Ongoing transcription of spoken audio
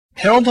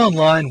Herald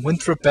Online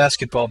Winthrop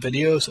basketball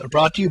videos are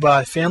brought to you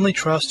by Family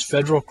Trust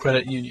Federal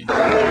Credit Union.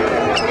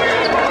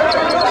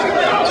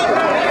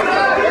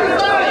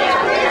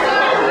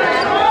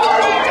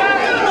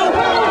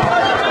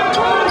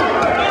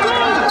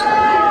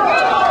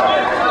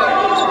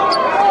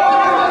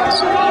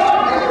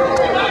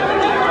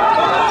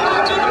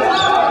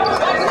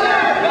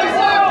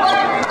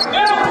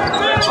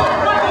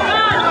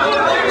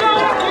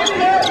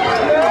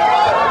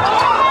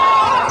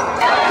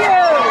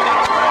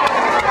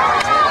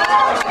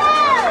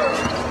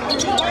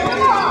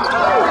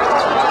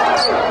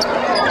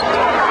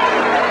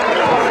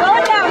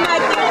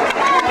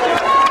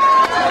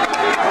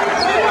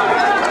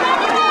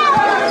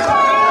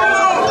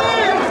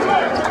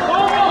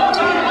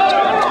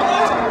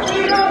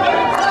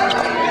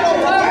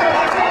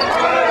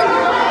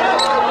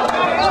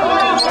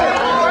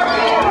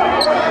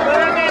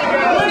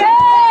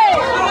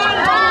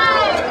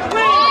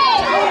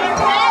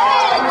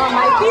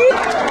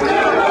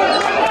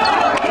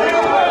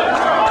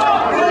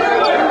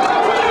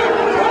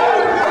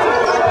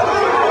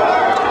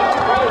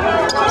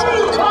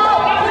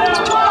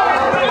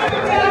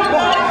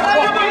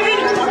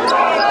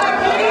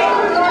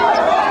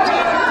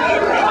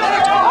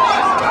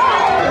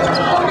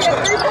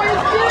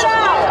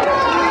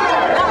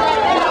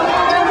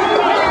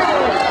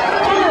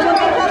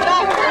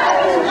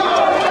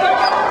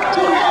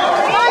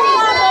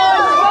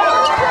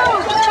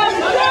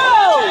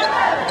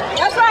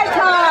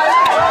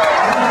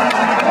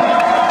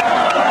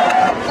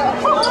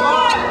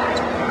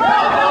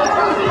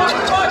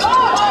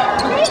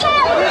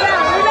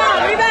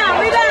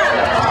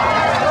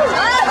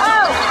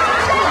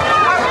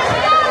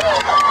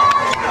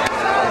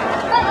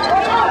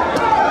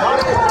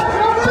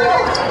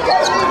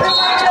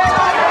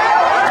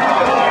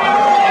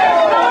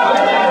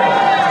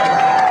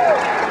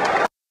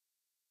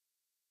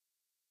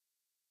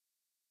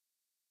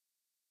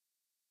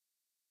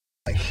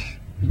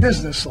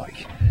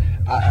 Business-like.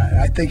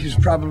 I think is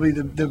probably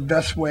the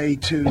best way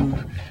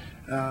to,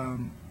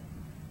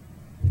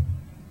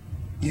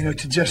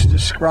 to just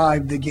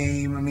describe the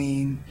game. I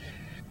mean,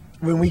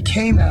 when we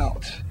came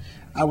out,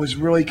 I was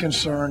really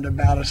concerned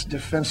about us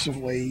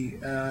defensively.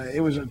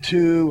 It was a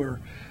 2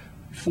 or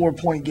 4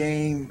 point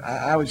game,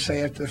 I would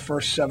say, after the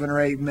first 7 or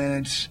 8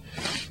 minutes.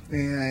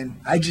 And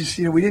I just,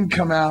 we didn't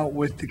come out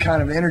with the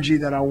kind of energy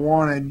that I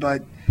wanted,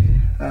 but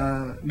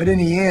in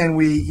the end,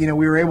 we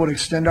were able to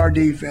extend our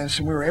defense,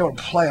 and we were able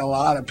to play a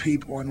lot of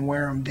people and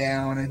wear them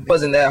down. And it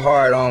wasn't that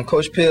hard.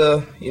 Coach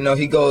Pill,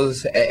 he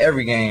goes at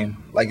every game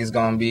like it's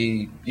going to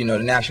be, the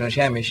national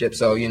championship.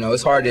 So,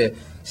 it's hard to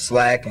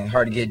slack and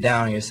hard to get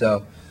down on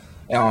yourself.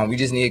 We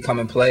just need to come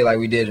and play like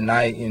we did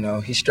tonight.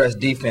 He stressed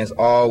defense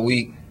all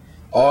week,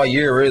 all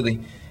year really,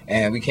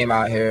 and we came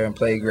out here and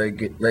played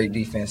great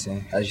defense.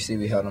 And as you see,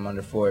 we held them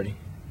under 40.